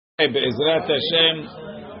Be'ezrat Hashem,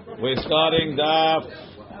 we're starting Daf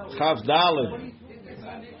Chaf Daled.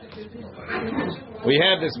 We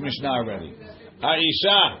have this Mishnah already.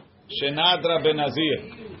 Aisha Shenadra Benazir.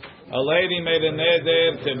 A lady made a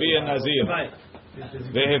neder to be a Nazir.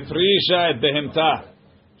 Vehefrisha et behemta.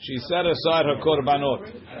 She set aside her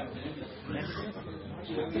korbanot.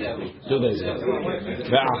 2 days ago.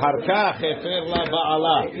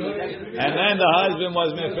 And then the husband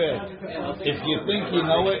was mefer. If you think you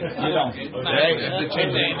know it, you don't. Right? You have to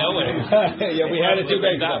change it, you know it. Yeah, we had it 2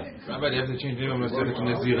 days ago. Rabbi, you have to change the name of the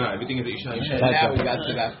Nazira. Everything is Isha. Now we got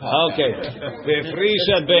to that part. Okay.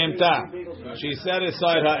 Vefrishat behemta. She set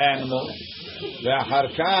aside her animal.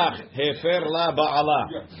 Ve'harkach hefer la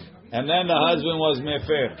ba'ala. And then the husband was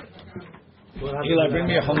mefer. Eli, bring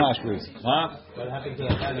me a chumash, please. Huh? What happened to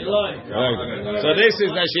that animal? Right. So this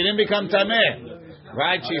is that she didn't become tameh,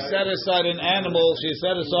 right? She set aside an animal. She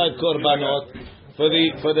set aside korbanot for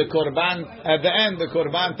the korban at the end. The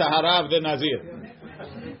korban tahara of the nazir.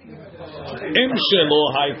 Im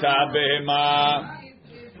shelo hayta behema.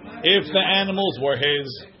 If the animals were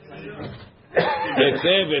his,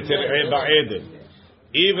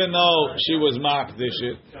 even though she was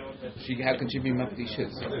makdishit. How can she be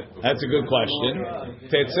mafdishit? That's a good question.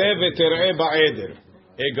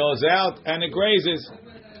 It goes out and it grazes.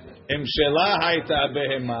 And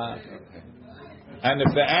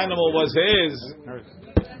if the animal was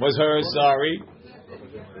hers, sorry.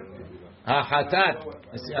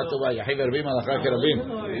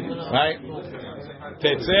 Right?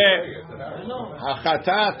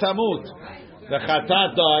 The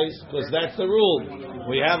chatat dies because that's the rule.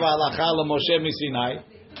 We have halacha Moshe Misinai.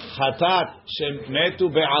 Chatat shemetu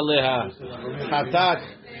be'aleha, chatat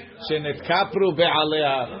shenetkapru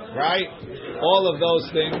be'aleha, right? All of those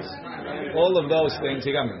things.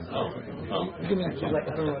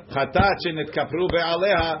 Chatat shenetkapru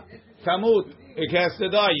be'aleha, tamut. It has to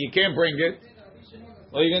die. You can't bring it.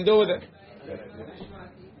 What are you going to do with it?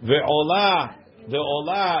 Ve'olah, the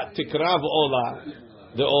olah tikrav olah.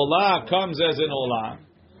 The olah comes as an olah.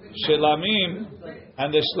 Shelamim.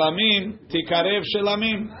 And the shlamim, tikarev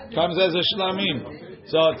shlamim, comes as a shlamim.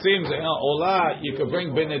 So it seems, olah, you can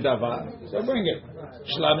bring benedava, so bring it.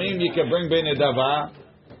 Shlamim, you can bring benedava,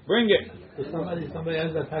 bring it. So somebody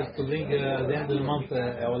else that has to bring at the end of the month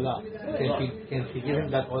olah, can she give him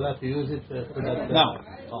that olah to use it for that? No.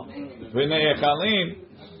 V'ne'echalim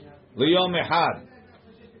liyom echad.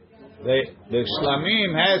 The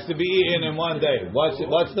shlamim has to be eaten in one day.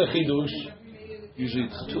 What's the chidush? Usually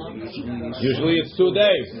it's 2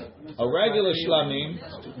 days. A regular shlamim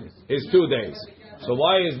is 2 days. So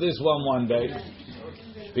why is this one day?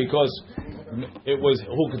 Because it was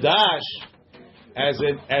hukdash as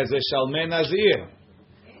a shalmei nazir,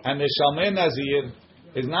 and the shalmei nazir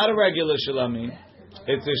is not a regular shlamim.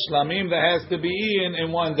 It's a shlamim that has to be eaten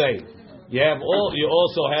in 1 day. You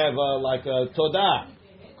also have like a todah,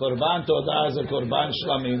 korban todah is a korban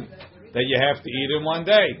shlamim that you have to eat in 1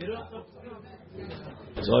 day.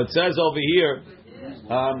 So it says over here,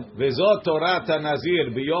 "Vezot Torah Nazir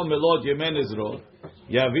biyom melod yemen Ezro,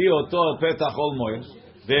 yavi oto al petach ol moed,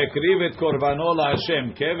 ve'ekriv et korvano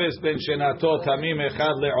laHashem, keves ben shenato tamim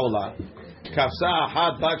echad le'olah, kafsa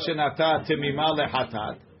achat bat shenata temima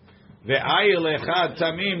lechatat, ve'ayil echad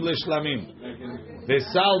tamim leshlamim,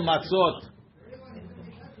 ve'sal matzot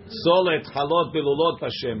solet chalot belulot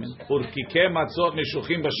b'shemen, urkike matzot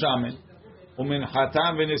mishuchim b'shamen,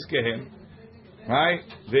 uminchatam v'niskehem." Right?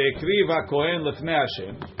 Ve'ekriv ha'kohen lefnei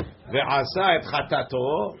Hashem, ve'asa et chatato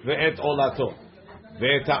ve'et olato,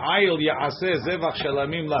 ve'et ha'ayil ya'aseh zevach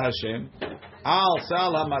shalamim laHashem, al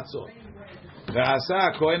sal ha'matzot, ve'asa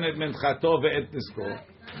ha'kohen et minchato ve'et nisko,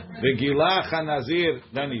 ve'gilach ha'nazir,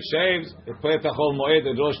 then he shaves, et petach ol moed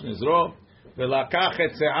et rosh nizro, ve'lakach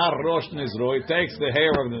et se'ar rosh nizro, he takes the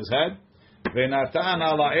hair of his head, ve'natan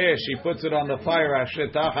ala esh, he puts it on the fire, asher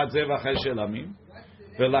tachat zevach ha'shalamim,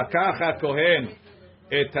 Velakach HaKohen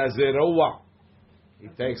et hazeroa. He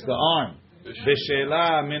takes the arm.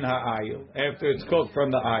 V'shela min ha'ayil. After it's cooked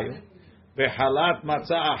from the ayil. V'halat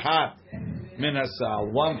matzah achat min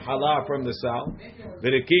hasal. 1 halah from the sal.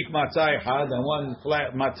 V'rekik matzah echad. And 1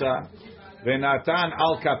 flat matzah. V'natan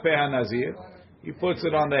al kapeh ha'nazir. He puts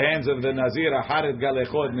it on the hands of the nazir. Aharet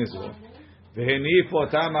galechod nizro. V'henif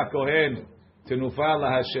otam HaKohen tenufa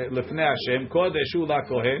lefnei Hashem. Kodeshu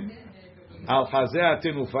la'kohen. Al chazeh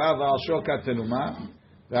tenufa v'al shokat tenuma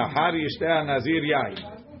v'achar yishteh nazir yain.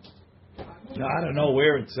 Now I don't know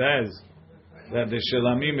where it says that the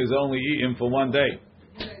shilamim is only eaten for 1 day,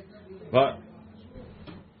 but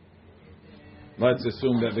let's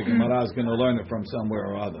assume that the Gemara is going to learn it from somewhere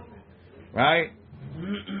or other, right?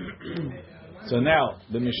 So now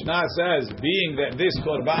the Mishnah says, being that this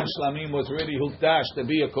korban shlamim was really hukdash to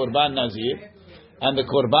be a korban nazir, and the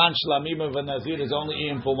korban shlamim of a nazir is only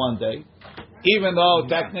eaten for one day, even though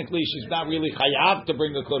technically she's not really chayav to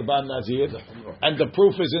bring a korban nazir, and the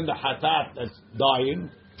proof is in the hatat that's dying,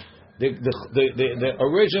 the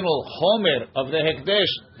original homer of the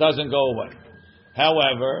hekdesh doesn't go away.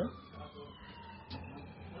 However,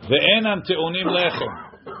 the enam teunim lechem.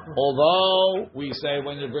 Although we say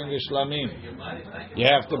when you bring a shlamim, you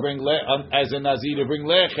have to bring as a nazir to bring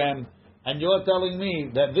lechem, and you're telling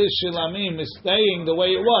me that this shlamim is staying the way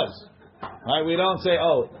it was, right? We don't say,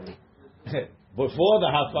 oh, before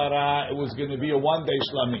the hafara it was going to be a 1-day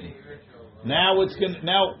shlamim. Now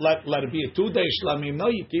let it be a 2-day shlamim. No,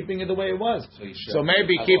 you're keeping it the way it was. So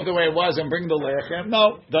maybe keep it the way it was and bring the lechem.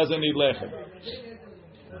 No, doesn't need lechem.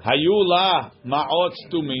 Hayula ma'ot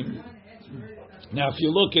tumim. Now, if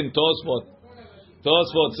you look in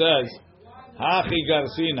Tosfot says, Hachi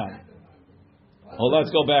Garsina. Oh,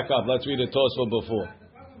 let's go back up. Let's read the Tosfot before.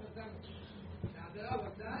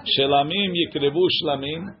 Shelamim yikrebu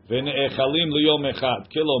shlamim v'ne'echalim liyom echad.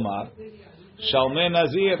 Kilomar, shalmei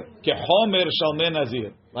nazir kehomer shalmei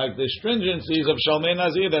nazir. Like the stringencies of shalmei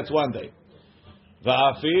nazir, that's 1 day.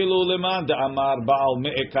 Va'afilu leman da'amar ba'al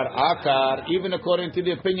me'ekar akar. Even according to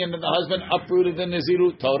the opinion that the husband uprooted the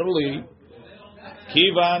nazirut totally.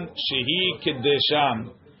 Kivan shehi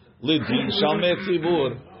kedesham lidin shalmei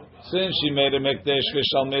tzibur. Since she made a mekdesh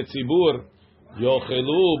v'shalmei tzibur,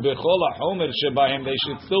 yochelu bechol hachomer shebahem, they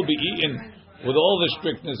should still be eaten with all the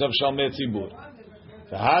strictness of shalmei tzibur.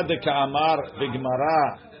 V'had ka'amar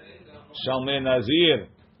v'gemara shalmei nazir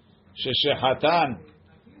sheshechatan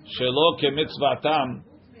shelo kemitzvatam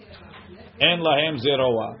en lahem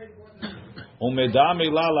zeroa umedam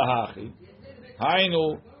ila lahachi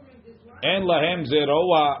hainu en lahem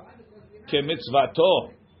zeroa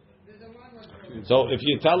kemitzvato. So if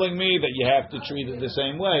you're telling me that you have to treat it the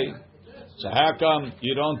same way, so how come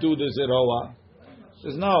you don't do the zeroa?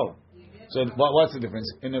 Says no. So what's the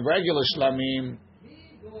difference? In the regular shlamim,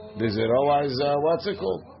 the zeroa is what's it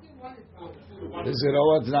called? The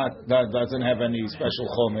zeroa doesn't have any special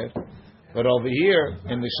chomer, but over here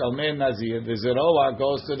in the shalmei nazir, the zeroa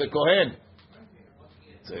goes to the kohen.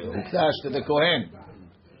 So hukdash to the kohen.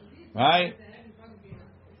 Right?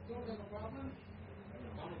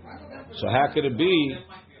 So how could it be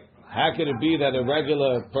that a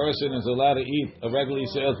regular person is allowed to eat, a regular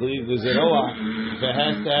Yisrael to eat the zeroah, if it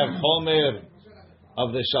has to have homer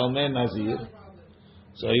of the shalmei nazir?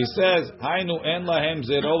 So he says, Hainu en lahem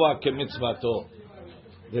zeroah kemitzvato.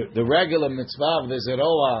 The regular mitzvah of the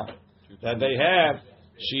zeroah that they have,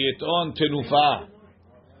 shi'iton tenufa.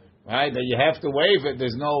 Right? That you have to wave it,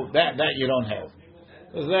 there's no, that you don't have.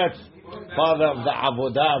 Because that's part of the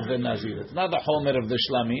avodah of the nazir. It's not the homer of the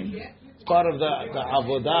shlamim. It's part of the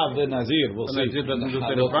avodah of the nazir. We'll see.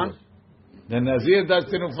 The nazir does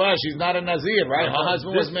tenufa. She's not a nazir, right? Her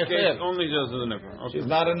husband was mefer. Only does the nefer. She's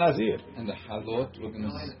not a nazir. And the halot, we're going to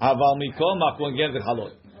see. Aval mikol makom, again the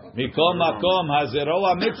halot. Mikol makom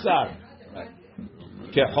hazeroa mitzar.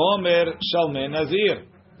 Kehomer shalmei nazir.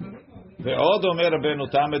 Ve'od omer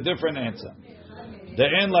Rabbeinu Tam, a different answer.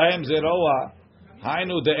 De'en lahem zeroa.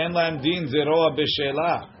 Hainu de'en lahem din zeroa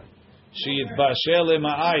b'shelah. She'yitbashel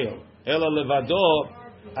lema'ayel. Ela levado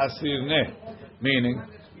asirneh. Meaning,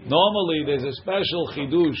 normally there's a special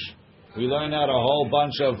chidush. We learn out a whole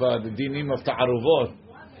bunch of the dinim of ta'aruvot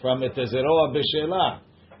from it, the zeroa b'shelah.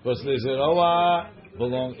 Because the zeroa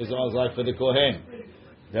is like for the kohen.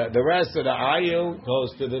 The rest of the ayil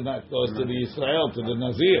goes to the Yisrael, to the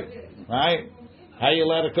nazir. Right? How you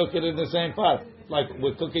let her cook it in the same pot? Like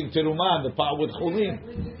we're cooking terumah, the pot with chulin.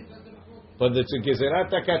 But it's a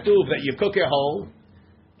gezerat katuv that you cook it whole,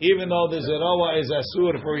 even though the zeroa is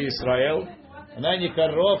asur for Yisrael, and then you cut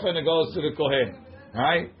it off and it goes to the kohen.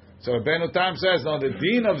 Right? So Rabbeinu Tam says, no, the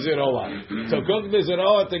din of zeroa. So cook the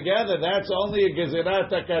zeroa together, that's only a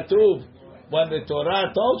gezerat katuv when the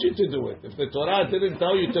Torah told you to do it. If the Torah didn't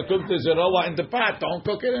tell you to cook the zeroa in the pot, don't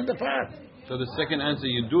cook it in the pot. So the second answer,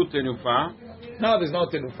 you do tenufa. No, there's no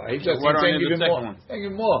tenufa. He's just saying even more.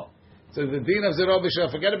 Saying more. So the din of zeroa b'shel,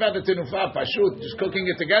 forget about the tenufa, pashut, just cooking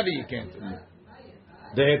it together you can't do.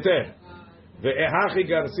 Deheter. Ve'ehachi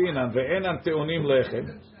garsinan ve'enan te'unim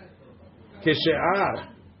lechem keshe'ar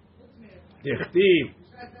tichtiv.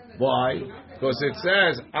 Why? Because it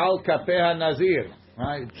says al kapeh nazir.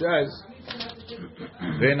 Right? It says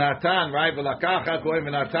Venatan, right? V'lakacha kohen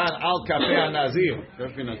v'natan al kapeh nazir.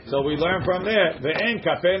 So we learn from there. Ve'en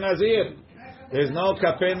kapeh nazir. There's no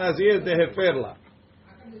kapeh nazir deheferla.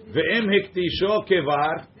 Ve'em hiktisho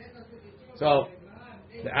kevar. So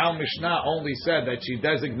Our Mishnah only said that she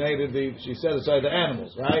designated she set aside the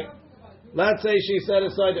animals, right? Let's say she set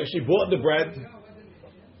aside, she bought the bread.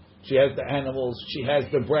 She has the animals. She has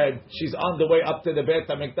the bread. She's on the way up to the Beit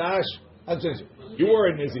HaMikdash. And says, you were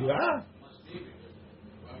in Nizirah?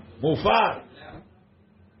 Mufar.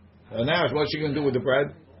 And now, what's she going to do with the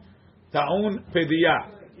bread? Ta'un pediyah.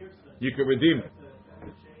 You can redeem it.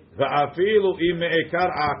 Va'afilu im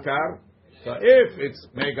me'ekar akar. So if it's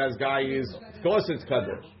Megas Gayis, of course it's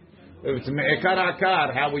Kadosh. If it's Me'ekar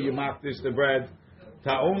Akar, how will you mark this the bread?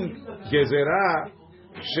 Ta'un Gezerah,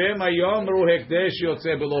 Shema Yomru Hekdesh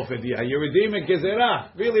Yotze Belo Fediyah. You redeem a Gezerah.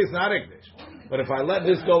 Really, it's not Hekdesh. But if I let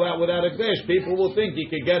this go out without Hekdesh, people will think you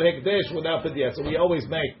can get Hekdesh without Fediyah. So we always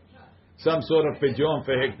make some sort of Pidyon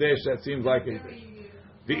for Hekdesh that seems like Hekdesh.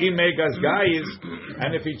 V'im Megas Gayis,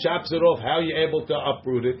 and if he chops it off, how are you able to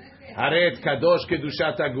uproot it? Hare it's Kadosh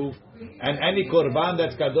Kedushat Aguf. And any korban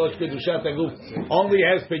that's kadosh kedushat aguf only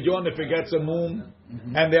has pidyon if it gets a mum,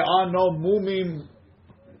 and there are no mumim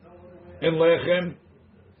in lechem.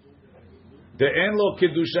 The en lo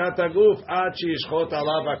kedushat aguf ad sheishchot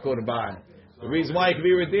alav korban. The reason why it can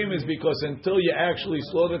be redeemed is because until you actually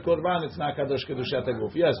slaughter the korban, it's not kadosh kedushat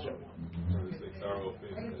aguf. Yes, Joe.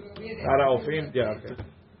 Taraofim, yeah. Okay.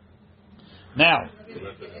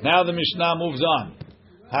 Now the Mishnah moves on.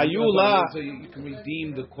 Hayula, so you can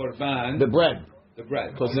redeem the korban, the bread,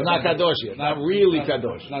 because it's not kadosh yet. Not really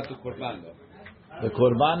kadosh. Not the korban, though. The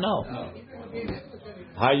korban, no.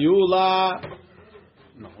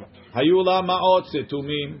 Hayula ma'ot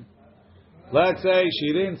setumim. Let's say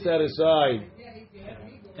she didn't set aside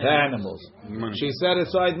the animals. Money. She set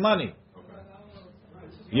aside money.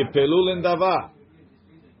 Yipelul in dava.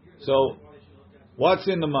 So, what's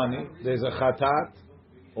in the money? There's a chatat,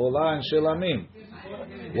 ola, and shilamim.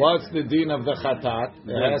 What's the deen of the chatat?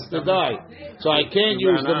 It has to die. So I can't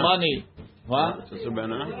use the money. What? It's a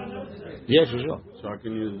banana. Yes, for sure. So I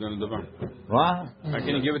can use the nedava. What? I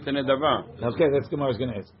can give it to nedava. Okay, that's Gemara's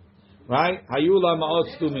going to ask. Right? Hayula ma'ot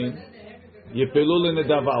stumim. Yipelul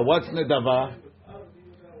nedava. What's nedava?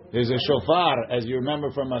 There's a shofar, as you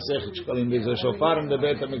remember from Masechet Shkalim. There's a shofar in the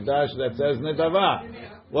Beit HaMikdash that says nedava.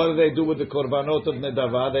 What do they do with the korbanot of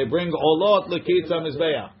nedava? They bring olot lekitza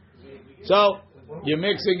mizbeach. So you're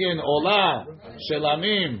mixing in olah,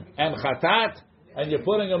 shelamim, and chatat, and you're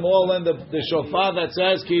putting them all in the shofar that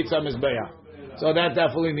says kitza mizbeach. So that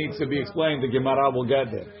definitely needs to be explained. The Gemara will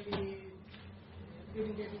get there.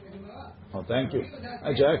 Oh, thank you.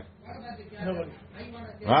 Hi, Jack.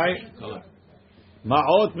 Right?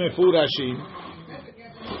 Ma'ot mefurashim.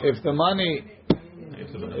 If the money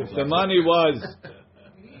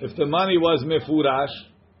was mefurash,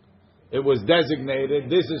 it was designated.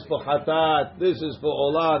 This is for hatat. This is for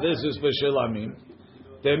olah. This is for shilamim.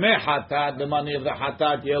 Temeh hatat, the money of the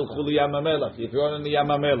hatat, yelchu li Yam HaMelach. You throw it in the Yam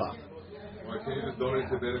HaMelach. Why can't you just donate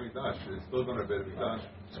to Beit HaMikdash? It's still going to Beit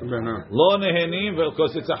HaMikdash. Lo nehenim,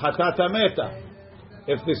 because it's a hatat hameta.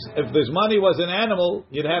 If this money was an animal,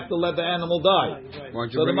 you'd have to let the animal die.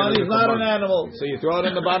 So the money is not an animal. So you throw it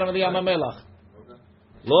in the bottom of the Yam HaMelach.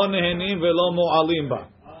 Lo nehenim velo mu'alim ba.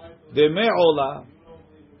 The me'ola.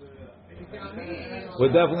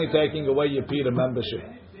 We're definitely taking away your PETA membership.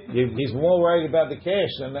 He's more worried about the cash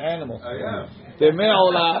than the animal. The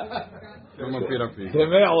me'ola. The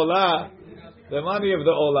me'ola. The money of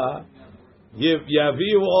the ola.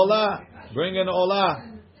 Yaviu ola. Bring an ola.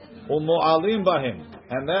 Umu'alim bahim.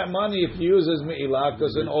 And that money, if you use as me'ilah,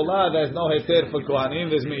 because in olah there's no heter for kohanim,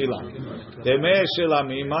 there's me'ilah. Demeh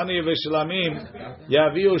shilamim, money of shilamim,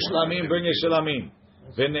 yaviu shilamim, bring a shilamim.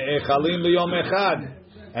 V'ne'echalim liyom echad.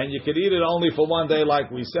 And you could eat it only for one day,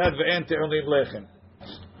 like we said, v'en te'ulim lechem.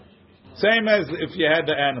 Same as if you had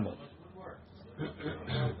the animal.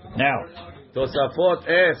 Now, Tosafot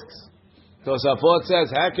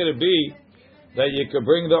says, how could it be that you could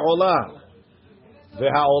bring the olah?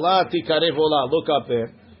 Ve'ha'olah tikarev olah. Look up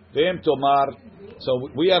there. Ve'em tomar. So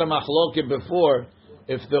we had a machloket before.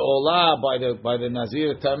 If the olah by the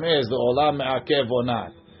nazir tameh is the olah me'akev or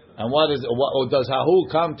not, and or does hahu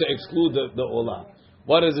come to exclude the olah?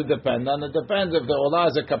 What does it depend on? It depends if the olah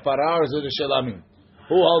is a kapara or is it a shelamim.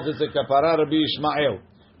 Who holds it's a kapara? Rabbi Ishmael,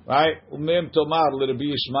 right? Umem tomar Rabbi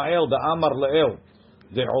Ishmael the amar le'el.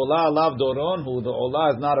 The olah lav doron, who the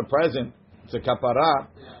olah is not a present. It's a kapara.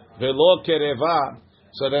 Velo kereva.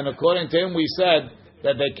 So then, according to him, we said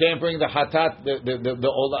that they can't bring the hatat,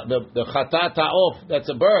 the chatat off. That's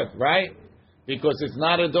a bird, right? Because it's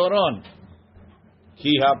not a doron.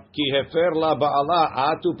 Ki hefer la ba'ala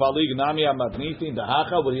atu palig nami amatnitin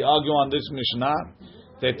dahacha. Would he argue on this Mishnah?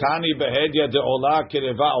 Tetani behedya de olah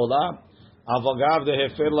kereva olah. Avagav de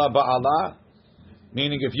hefer la ba'ala.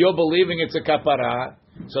 Meaning, if you're believing it's a kapara,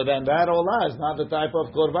 So then that olah is not the type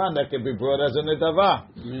of korban that can be brought as a nedava.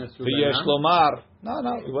 V'yesh lomar, no,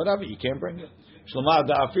 whatever, you can't bring it. Shlomar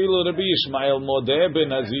da'afilu Rabbi Yishmael modeh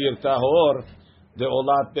benazir tahor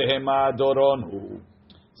de'olat behema doron.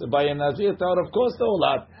 So by a nazir tahor, of course the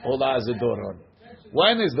olah is a doron.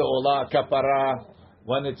 When is the olah kapara?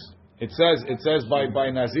 When it says by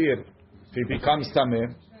nazir, if he becomes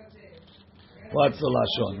tamir. What's the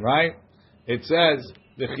lashon, right? It says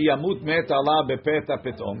v'chiyamut met Allah bepeta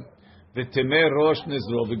petom v'temer rosh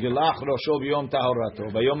nizro v'gilach rosho b'yom tahorato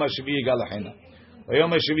v'yom hashvi yigalachena v'yom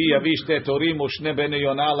hashvi yavi shte torim u'shne bnei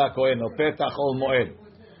yonah lakohen petach ol moed,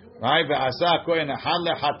 right? V'asa kohen echad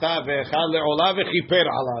lechata v'echad le'olah v'chiper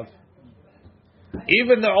alav.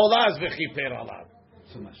 Even the olah is v'chiper alav.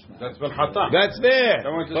 That's v'chata. That's there,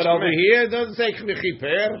 but over here it doesn't say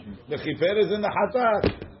v'chiper. The chiper is in the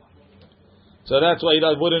hatat. So that's why he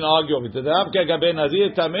wouldn't argue with it. Davke gabe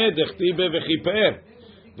nazir tameh dechtiv v'chiper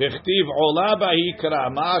v'chtiv olah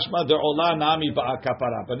ba'ikra mashma de olah nami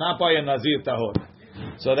ba'akapara, but not by a nazir tahor.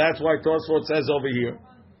 So that's why Tosfot says over here.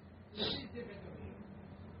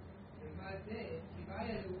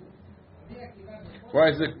 Why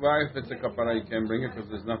if it's a kapara you can't bring it because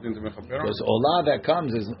there's nothing to mechaper? Because olah that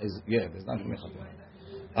comes is there's nothing to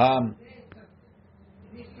mechaper.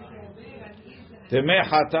 Temeh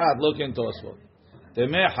hatat, look in Tosfot.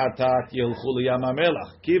 Temeh hatat yilchu liyam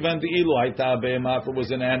hamelach. Kivan de'ilu hayta behema, if it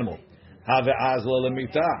was an animal. Have azla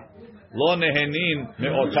lemita. Lo nehenin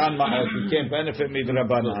me'otan ma'ot. You can't benefit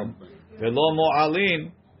midrabanan. Ve'lo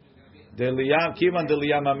mo'alin. Kivan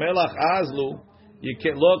de'liyam hamelach azlu. You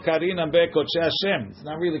can't lo karinam be'kodshe Hashem. It's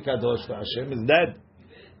not really kadosh for Hashem. It's dead.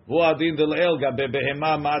 Vu'adin del'el gabe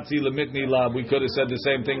behema ma'atzi lemitni la. We could have said the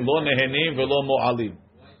same thing. Lo nehenin ve'lo mo'alin.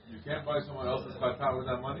 You can't buy someone else's chatat with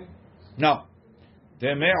that money? No.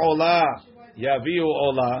 Temeh olah, yaviu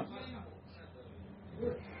olah.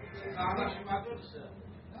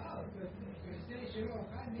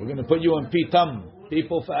 We're going to put you in pitam,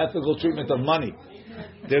 people for ethical treatment of money.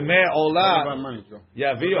 Temeh olah,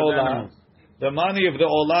 yaviu olah. The money of the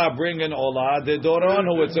olah, bring in olah. The doron,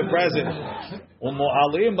 who it's a present.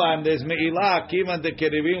 U'mo'alim ba'im, there's me'ilah, kivan de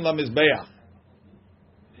kerivim la mizbeach.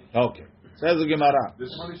 Okay. Says the Gemara. This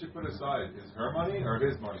money she put aside is her money or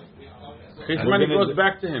his money? His money goes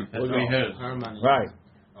back to him. Her money. Right.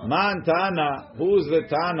 Man Tana, who's the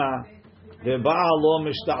Tana? The Baal lo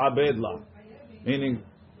mishta'abed la. Meaning,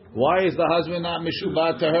 why is the husband not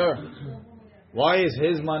mishubah to her? Why is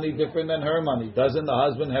his money different than her money? Doesn't the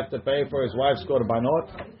husband have to pay for his wife's korbanot?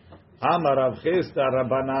 Amar Rav Chisda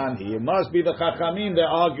Rabbanan. It must be the Chachamim that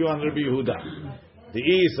argue on Rabbi Yehuda. The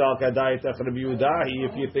Isal Kadaitach Rabbi Yehuda.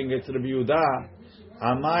 If you think it's Rabbi Yehuda,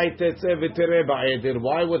 Amai Tetzeh v'Tereh ba'eder.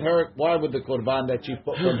 Why would the korban that she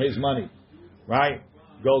put from his money, right,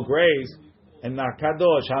 go graze? And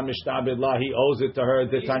Nakadosh Hamishtabed La, he owes it to her.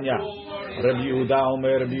 Detanya. Rabbi Yehuda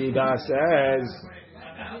Omer. Rabbi Yehuda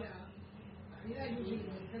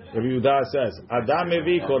says, Adam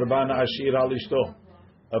mevi korban ashir al ishto.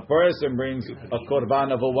 A person brings a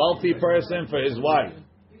korban of a wealthy person for his wife.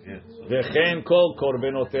 V'chein kol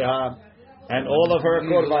korbenoteha, and all of her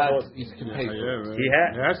korbanot. He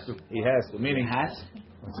has to. Meaning,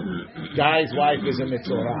 guy's wife is a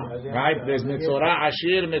mitzorah, right? There's mitzorah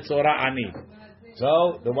ashir, mitzorah ani.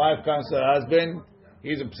 So the wife comes to the husband.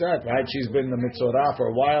 He's upset, right? She's been the mitzorah for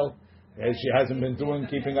a while. She hasn't been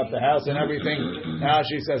keeping up the house and everything. Now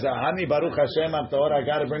she says, "Hani Baruch Hashem, I'm told I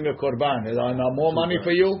got to bring a korban. Is there more money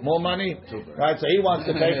for you? More money, right?" So he wants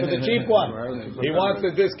to pay for the cheap one. He wants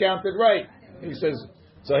the discounted rate. He says,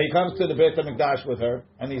 so he comes to the Beit HaMikdash with her,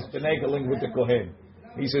 and he's finagling with the Kohen.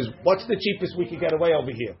 He says, "What's the cheapest we could get away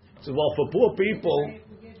over here?" He says, "Well, for poor people,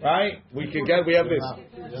 right? We have this."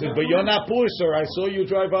 He says, "But you're not poor, sir. I saw you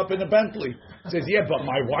drive up in a Bentley." He says, "Yeah, but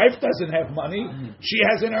my wife doesn't have money. She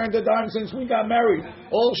hasn't earned a dime since we got married.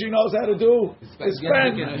 All she knows how to do is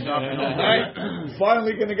spend. Right?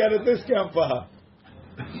 Finally going to get a discount for her.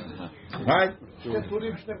 Right?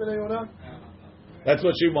 That's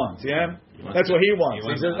what she wants, yeah? That's what he wants.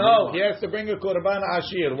 He says, no, he has to bring a korban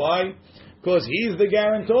ashir. Why? Because he's the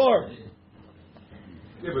guarantor.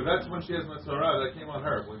 Yeah, but that's when she has Matzorah, that came on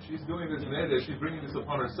her. When she's doing this neder, she's bringing this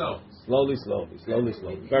upon herself. Slowly.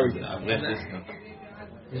 Very good.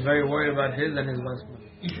 He's very worried about his and his wife's money.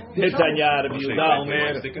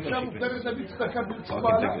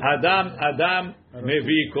 Adam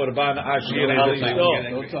mevi korban ashir al ishto.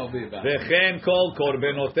 V'chen kol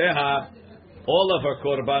korbenoteha, all of her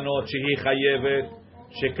korbanot shehi chayevet,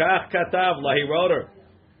 shekach katav la, he wrote her.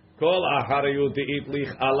 Kol aharu de'it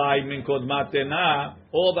lich alai min kodmatena,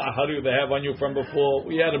 all the aharu they have on you from before.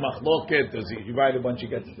 We had a machloket. You write it once you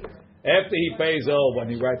get to this. After he pays when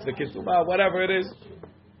he writes the ketubah, whatever it is.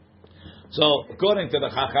 So according to the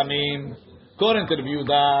Chachamim, according to the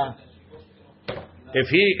Yehuda, if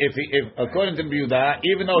according to the Yehuda,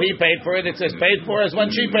 even though he paid for it, it says paid for as when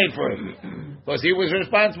she paid for it, because he was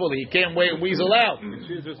responsible. He can't weasel out.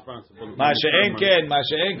 She's responsible.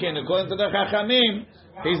 Masha'enken, according to the Chachamim,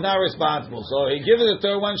 he's not responsible. So he gives it to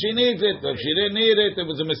her when she needs it. If she didn't need it, it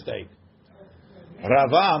was a mistake.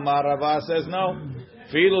 Rava says no.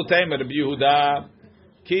 Filu temer Yehuda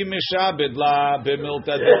ki mishabed la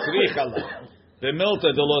b'milta detzricha la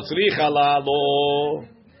b'milta de lo tzricha la lo.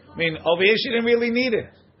 I mean, over here she didn't really need it.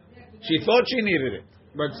 She thought she needed it.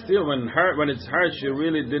 But still, when it's her, she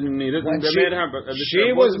really didn't need it. And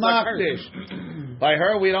she was makdish. By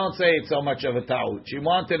her, we don't say it's so much of a ta'ud. She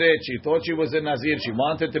wanted it. She thought she was a nazir. She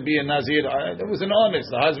wanted to be a nazir. There was an honest.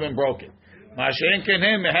 The husband broke it. Mashenken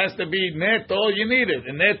him, it has to be neto. You need it.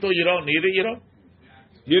 And neto, you don't need it.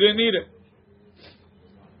 You didn't need it.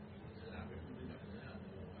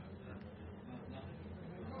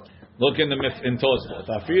 Look in Tosfot.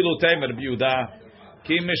 Afilu temer b'Yehuda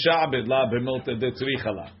ki mishabed la b'milta de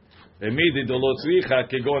tzricha la b'midi de lo tzricha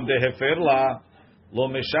kegon de hefer la lo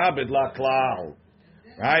mishabed la klal.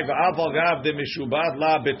 Right? V'aval gav de mishubad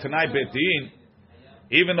la b'tnai betin.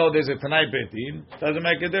 Even though there's a tnai betin, doesn't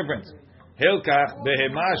make a difference. Hilkach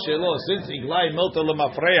behema shelo, since iglai milta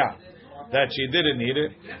lemafreya, that she didn't need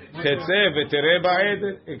it. Tetzeh v'tereh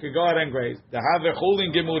ba'edet, it could go out and graze. The have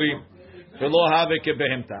chulin gemurim. So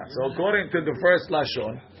according to the first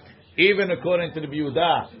lashon, even according to the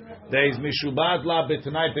Yehuda, there is mishubad la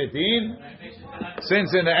b'tnai betin.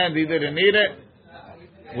 Since in the end he didn't need it,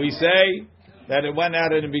 we say that it went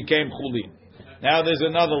out and it became chulin. Now there's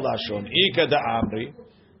another lashon. Ika da amri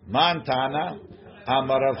mantana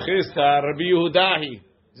amar Rav Chisda Rabbi Yehudahi.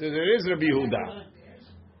 Says it is Rabbi Yehuda.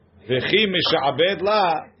 V'chi mishabed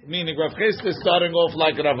la, meaning Rav Chisda is starting off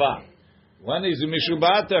like Rava. When he's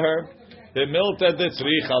mishubad to her, the milta de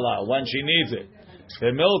tzrichala, when she needs it.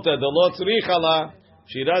 The milta de lo tzrichala,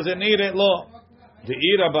 she doesn't need it. Lo, the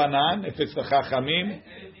ira banan, if it's the chachamim,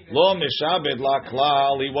 lo mishabed la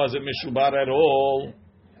klal, he wasn't mishubad at all.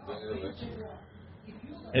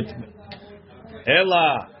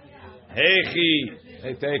 Ella hechi,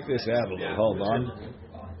 they take this out a little. Hold on.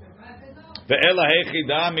 The ella hechi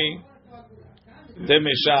dami de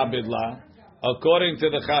mishabed la, according to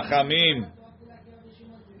the chachamim.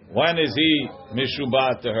 When is he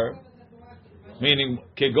mishubad to her? Meaning,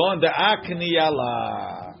 kegon de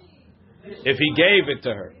akniyala. If he gave it to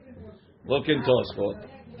her. Look in Tosfot.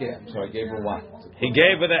 So I gave her what? He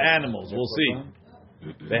gave her the animals. We'll see.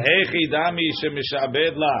 Vehechi dami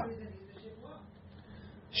shemishabed la.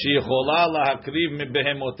 Shechola lahakriv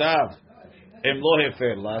mibehemotav. Em lo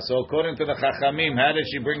hefer la. So according to the Chachamim, how did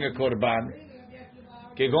she bring a korban?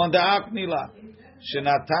 Kegon de akniyala. He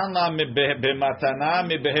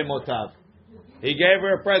gave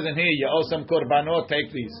her a present. Here, you owe some korbanot,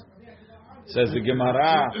 take these. Says the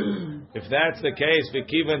Gemara, if that's the case,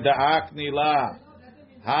 v'kivan da'akni la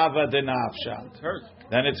hava denafsha.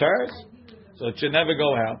 Then it's hers. So it should never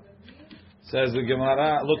go out. Says the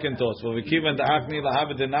Gemara, look into us. V'kivan da'akni la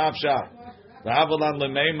hava denafsha. V'havalan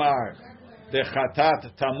lemeimar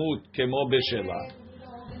dechatat tamut kemo b'shela.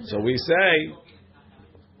 So we say,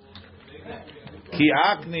 Ki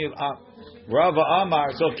akni Rava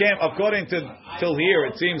Amar. So according to till here,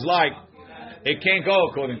 it seems like it can't go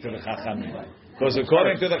according to the Chachamim. Because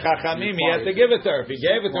according to the Chachamim, he had to give it to her. If he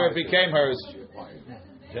gave it to her, it became hers.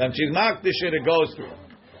 And she's not the shit it goes through.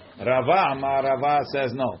 Rava Amar, Rava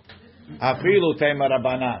says no. Afilu tema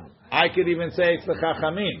Rabbanan. I could even say it's the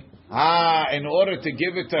Chachamim. In order to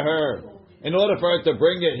give it to her, in order for her to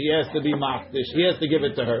bring it, he has to be makdish. He has to give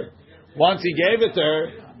it to her. Once he gave it to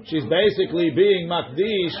her, she's basically being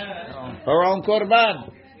makdish her own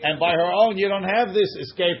korban, and by her own you don't have this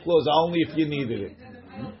escape clause only if you needed it.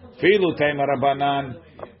 Filu tema Rabbanan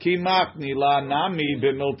ki makni la nami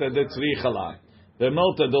b'milta de tzrichala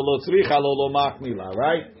b'milta de lo tzrichala lo makni la.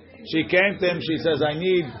 Right? She came to him. She says, "I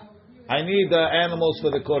need animals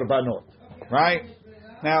for the korbanot." Right?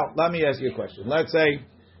 Now let me ask you a question. Let's say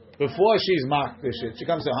before she's makdish, she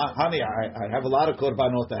comes to, honey, I have a lot of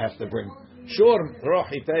korbanot I have to bring. Sure,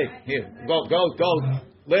 rohi take here. Go.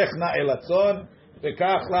 Lechna elatzon,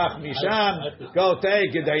 v'kach lach misham. Go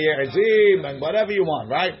take gedayezim and whatever you want.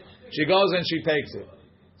 Right? She goes and she takes it.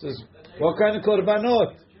 Says, what kind of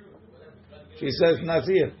korbanot? She says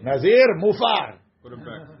nazir. Nazir mufar. Put it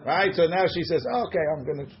back. Right? So now she says, okay, I'm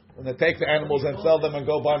gonna take the animals and sell them and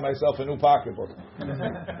go buy myself a new pocketbook.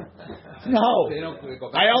 No,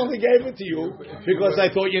 I only gave it to you because I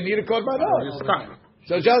thought you needed korbanot.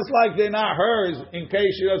 So just like they're not hers in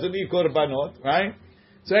case she doesn't eat korbanot, right?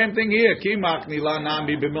 Same thing here. Ki maknila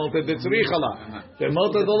nami b'milta detzrichala.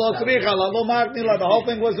 B'milta de lo tzrichala lo maknila. The whole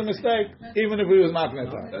thing was a mistake, even if he was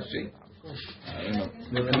maknila. That's it.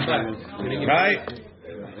 Right?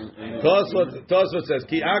 Tosfot says,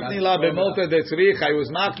 Ki aknila b'milta detzricha. He was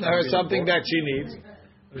makna her something that she needs.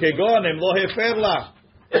 Kegonim lo hefer la.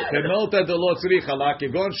 B'milta de lo tzrichala.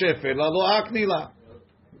 Kegon shefer la lo aknila.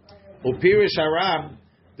 Upirish haram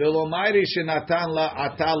de lo mayri shenatan la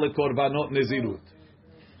ata lekorbanot nezirut.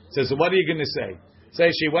 Says, so what are you going to say?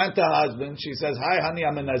 Say she went to her husband. She says, "Hi, honey,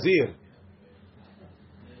 I'm a nazir.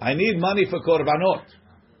 I need money for korbanot."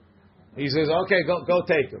 He says, "Okay, go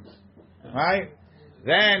take him." Right?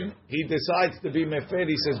 Then he decides to be mefer.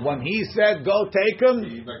 He says, when he said go take him,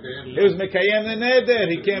 he was mekayem the neder.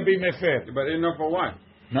 He can't be mefer. But enough for what?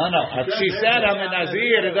 No. If she said I'm a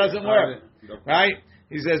nazir, it doesn't work. Right?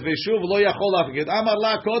 He says, "V'shuv lo yachol afgid." Amar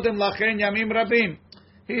la kodem lachen yamim rabim.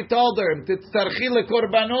 He told her, "Titzarchi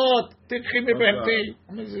lekorbanot, tikchi mibehemti."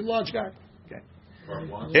 I mean, he's a large guy. Okay.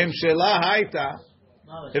 Im shelah haita,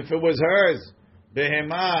 if it was hers,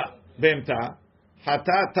 behema bemta,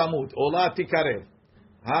 hata tamut, ola tikarev.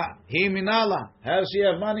 Ha, he minala. How does she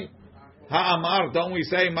have money? Ha amar, don't we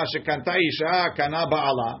say, mashekanta isha kana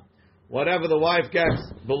ba'ala? Whatever the wife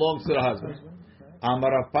gets belongs to the husband.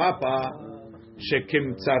 Amar papa,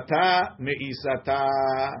 shekimtzata meisata.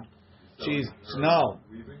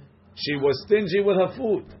 She was stingy with her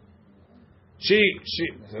food.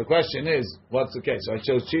 The question is, what's the case?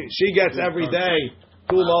 So she gets every day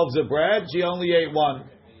 2 loaves of bread. She only ate 1.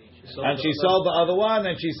 And she sold the other one,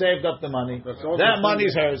 and she saved up the money. That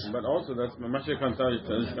money's hers. But also, that's no,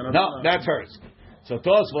 that's hers. So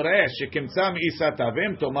Tosfot asks, "Shekimtzam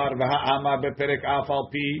isatavim tomar v'ha'ama beperek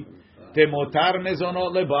afal pi temotar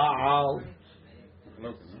mezonot lebaal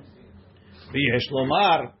v'yesh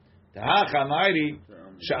lomar ta'ach amayri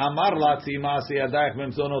she'amar la tzi ma'aseh yadayich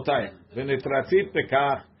v'mzonotayich v'nitratzit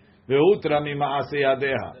pekach v'hutra mima'aseh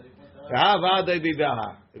yadeha v'havad edidaha."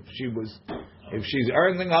 If she's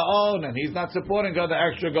earning her own and he's not supporting her, the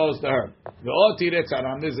extra goes to her.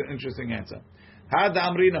 This is an interesting answer.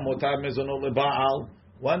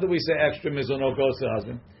 When do we say extra mizonot goes to the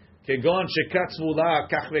husband?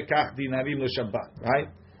 Right?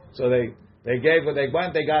 So they gave what they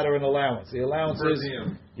went, they got her an allowance. The allowance is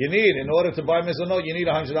you need, in order to buy mizonot, you need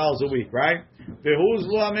 $100 a week, right?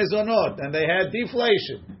 And they had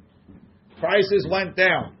deflation. Prices went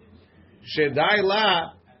down.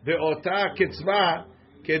 Ve'ota kitzva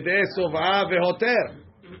kedei sov'a ve'hoter.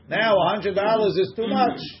 Now $100 is too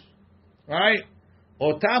much, right?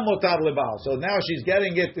 Ota motar lebal. So now she's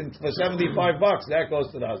getting it for $75. That goes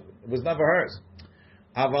to the husband. It was never hers.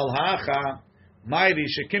 Aval hacha mayri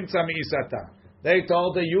shekimtza mi'isata. They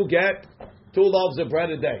told her, you get 2 loaves of bread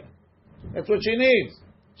a day. That's what she needs.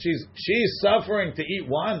 She's suffering to eat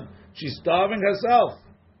 1. She's starving herself.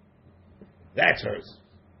 That's hers.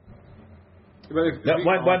 When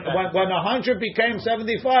 100 became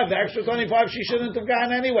 75, the extra 25 she shouldn't have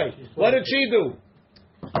gotten anyway. What did she do?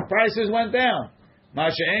 Prices went down.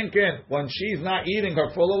 Masha Enken, when she's not eating her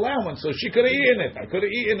full allowance, so she could have eaten it. I could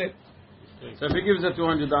have eaten it. So if he gives her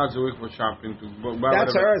 $200 a week for shopping,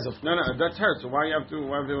 that's hers. No, that's hers. So why do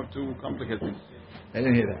you have to complicate things? I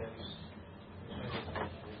didn't hear that.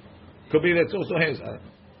 Could be that's also his.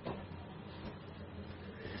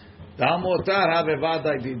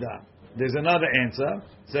 There's another answer.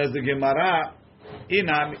 Says the Gemara,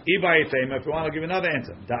 Inam Ibaitem, if you want to give another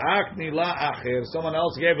answer. Da'akni la acher, someone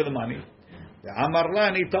else gave her the money.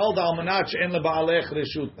 Amarlan, he told Almanach in the Baalech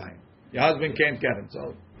Reshut time. Your husband can't get him,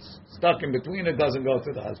 so stuck in between, it doesn't go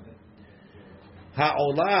to the husband.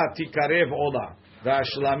 Ha'ola tikarev ola,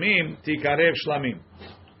 va'ashlamim tikarev shlamim.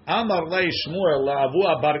 Amar lei Shmuel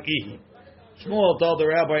la'avu bar-ihi. Shmuel told the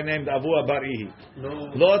rabbi named Avu bar-ihi,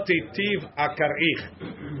 Lo titiv akarich.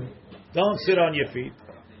 Don't sit on your feet.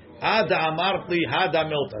 Ada amartli hada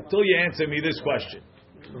milta. Till you answer me this question.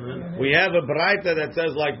 We have a braita that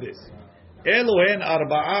says like this. Eluhen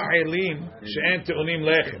arba'a elim she'en te'unim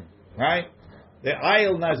lechem. Right? The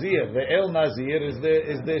ayil nazir, the el nazir is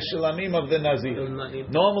the shlamim of the nazir.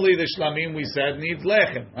 Normally the shlamim we said needs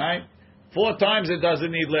lechem. Right? 4 times it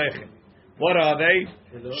doesn't need lechem. What are they?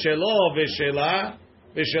 Shelo v'shela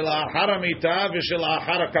v'shela haramita v'shela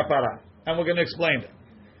harakapara. And we're going to explain that.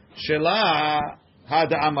 Shela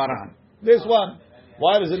hada amaran. This one.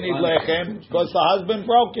 Why does it need lechem? Because the husband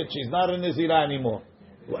broke it. She's not a nazira anymore.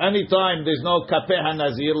 Anytime there's no kapeh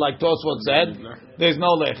hanazir, like Tosfot said, there's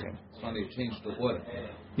no lechem. It's funny, they changed the order.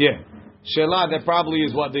 Yeah. Shela, that probably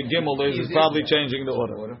is what the gimel is. It's probably changing the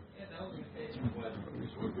order.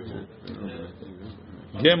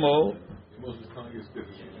 Gimel. Moses telling his kids.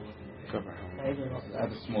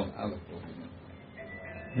 Add a small aleph.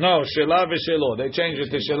 No, Shelah v'Shelo. They changed it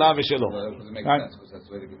to Shelah v'Shelo. Well, that doesn't make Right. sense because that's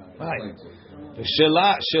the way the Gemara Right. explains it. The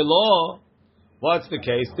Shelah Shelo. What's the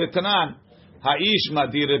case? The Tanan. Ha'ish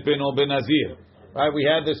madir beno benazir. Right. We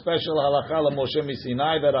had the special halacha la Moshe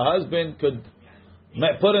Misinai that a husband could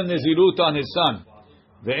put a nazirut on his son.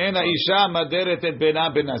 Ve'en ha'isha maderet et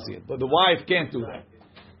bena benazir. But the wife can't do that.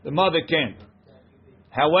 The mother can't.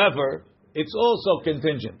 However, it's also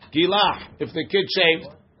contingent. Gilah, if the kid shaved,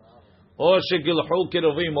 or shegilhu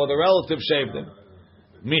kirovim, or the relative shaved him.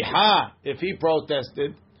 Miha, if he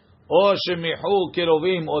protested, or shemihu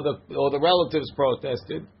kirovim, or the relatives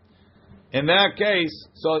protested. In that case,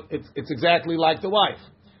 so it's exactly like the wife.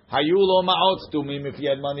 Hayulo ma'ot tumim, if he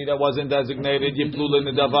had money that wasn't designated, yiplul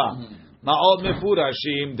nedava. Ma'ot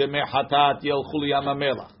mefurashim deme hatat yelchu liyam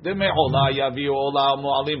hamelach. Deme ola yaviu ola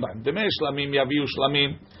mu'alim b'hem. Deme shlamim yaviu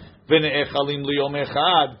shlamim v'ne'echalim liyom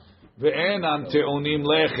echad ve'enam te'onim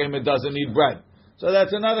lechem. It doesn't need bread. So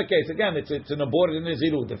that's another case. Again, it's an aborted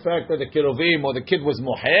nezirut. The fact that the kirovim or the kid was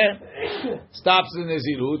moher stops the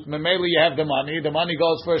nezirut. Memeli, you have the money. The money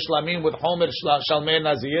goes for shlamim with homer shalmei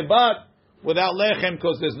nazir, but without lechem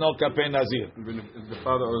because there's no kapei nazir. If the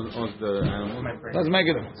father owns the animal, Doesn't make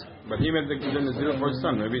a difference. but he made the nazir for his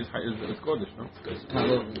son. Maybe it's kodesh, no?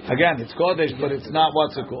 Again, it's kodesh, but it's not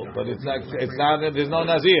what's it called. But it's not. There's no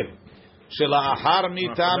nazir. Shela'achar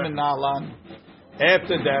mitam and nalan.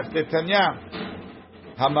 After death, the tanya.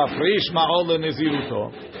 Hamafrish ma'ol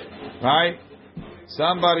neziruto. Right?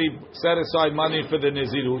 Somebody set aside money for the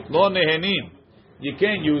nezirut. Lo nehenim. You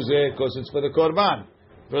can't use it because it's for the korban.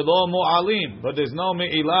 Velo mu'alim. But there's no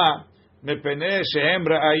me'ilah. Mepeneh shehem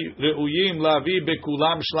re'uyim lavi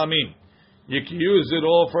bekulam shlamim. You can use it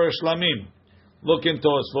all for shlamim. Look in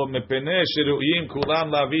Tosfot. Mepeneh shere'uyim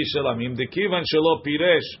kulam lavi shlamim. The kivan shelo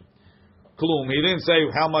piresh klum. He didn't say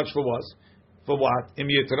how much for what. For what? Im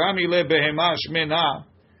yitrami le behema shmena.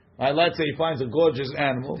 Let's say he finds a gorgeous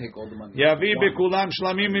animal. Take all the money. Yavi bekulam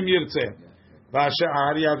shlamim im yirtzeh.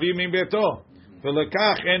 V'asha'ar yavi min beto.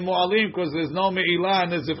 V'lekach en mu'alim because there's no me'ilah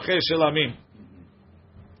and zivchei shlamim.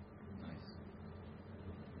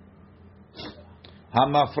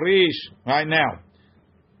 Hamafrish. Right now.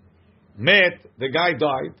 Met, the guy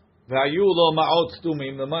died. V'ayu lo ma'ot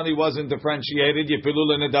tumim. The money wasn't differentiated. Yipilu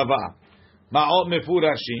lenedava. Ma'ot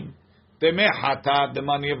mefurashim. Temeh hatat, the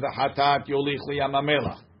money of the hatat, yolich liyam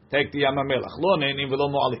hamelach. Take the yam hamelach. Lo ne'enim v'lo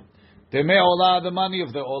mu'alim. Temeh olah, the money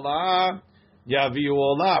of the olah, yaviu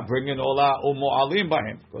olah, bring in olah u'mu'alim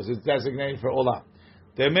b'hem, because it's designated for olah.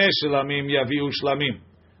 Temeh shlamim yaviu shlamim.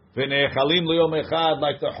 V'ne'echalim liyom echad,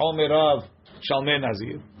 like the homer of shalmei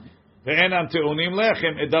nazir. Ve'enam te'unim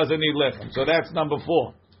lechem, it doesn't need lechem. So that's number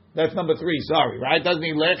 4. That's number 3, sorry, right? It doesn't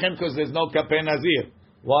need lechem because there's no kapei nazir.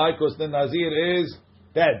 Why? Because the nazir is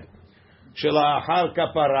dead. Shelachar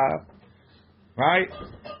kapara, right?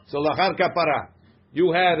 So lachar kapara,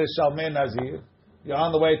 you had a shalmei nazir. You're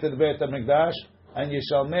on the way to the Beit HaMikdash, and your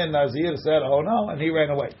shalmei nazir said, "Oh no," and he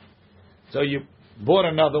ran away. So you bought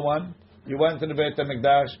another one. You went to the Beit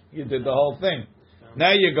HaMikdash. You did the whole thing.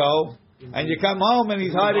 Now you go and you come home and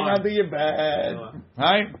he's hiding under your bed,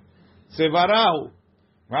 right? Sevarahu,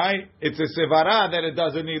 right? It's a sevara that it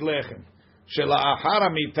doesn't need lechem. Shelachar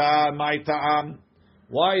amita my ta'am.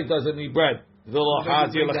 Why does it need bread? You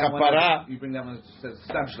bring that one that says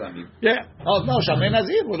stam shlamim. Yeah. Oh no, shalmei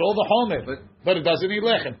nazir with all the homer, but it doesn't need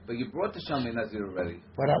lechem. But you brought the shalmei nazir already.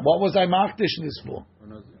 But what was I makdishing this for?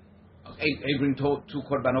 Hey, you bring two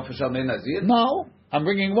korbanot for shalmei nazir? No, I'm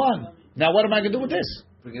bringing one. Now what am I going to do with this?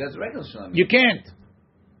 Bring it as regular shlamim. You can't,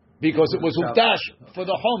 because it was hukdash for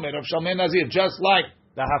the homer of shalmei nazir, just like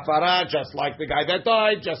the hafara, just like the guy that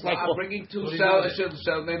died, just like. I'm bringing two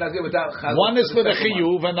shalmei nazir without chazal. One is for the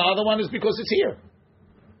chiyuv, and the other one is because it's here.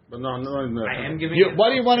 But no. I am giving What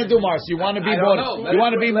do you want to do, Mars? You want to be more? You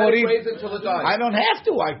want to be more? I don't have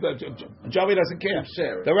to. Joey doesn't care.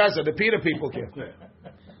 Share it. The rest of the Peter people care.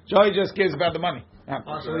 Joey just cares about the money. Right?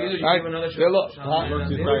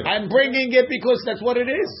 I'm bringing it because that's what it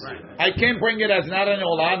is. I can't bring it as not an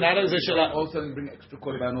olah, not as a shalah. Also, you bring extra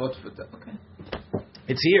korbanot for that. Okay.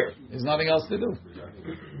 It's here. There's nothing else to do.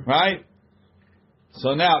 Right?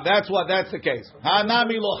 So now, that's the case.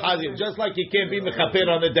 Hanami lo hazir. Just like you can't be mechaper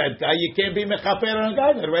on the dead guy, you can't be mechaper on a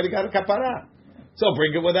guy that already got a kapara. So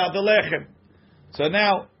bring it without the lechem. So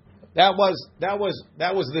now, that was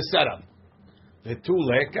the setup. The two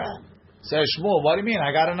leka. Says Shmuel, what do you mean?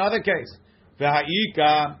 I got another case.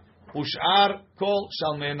 V'ha'ika ush'ar kol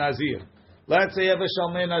shalmei nazir. Let's say you have a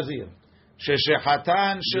shalmei nazir.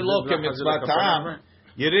 Sheshechatan shelo kemitzvatam.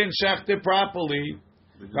 You didn't shecht it properly.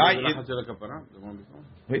 Right? They won't be fine.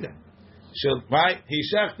 Wait there. Right? He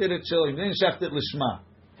shechted it shil. He didn't shecht it lishma.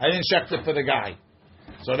 I didn't shecht it for the guy.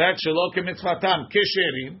 So that's shelo kemitzvatam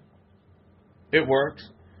kisherim. It works.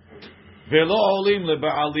 Velo olim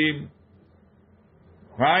leba'alim.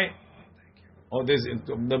 Right? Or the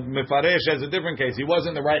Mefaresh has a different case. He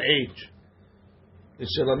wasn't the right age. The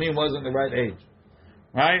Shalamim wasn't the right age.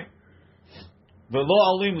 Right? Velo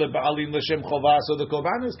olim leba'alim l'shem chova. So the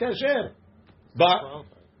korban is kasher.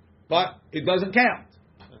 But it doesn't count.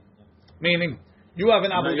 Meaning, you have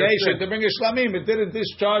an obligation to bring a shlamim. It didn't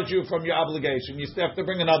discharge you from your obligation. You still have to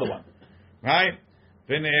bring another one. Right?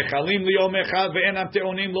 So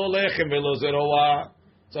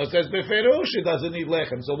it says, Beferush, it doesn't need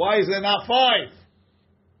lechem. So why is there not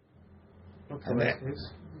 5?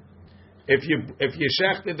 If you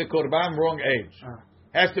shechted the korban wrong age,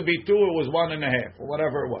 has to be 2, it was 1.5, or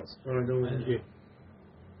whatever it was.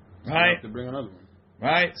 Right? To bring another one.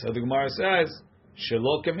 Right? So the Gemara says,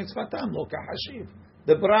 Shelo kemitzvatam lo kahashiv.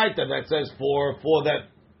 The Braita that says for that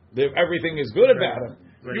everything is good about him.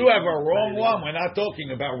 You have a wrong one. We're not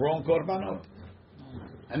talking about wrong korbanot.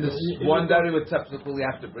 And this one that he would subsequently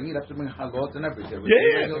have to bring, he'd have to bring hagot and everything.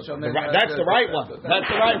 Yeah, that's the right one. That's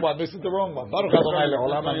the right one. This is the wrong one.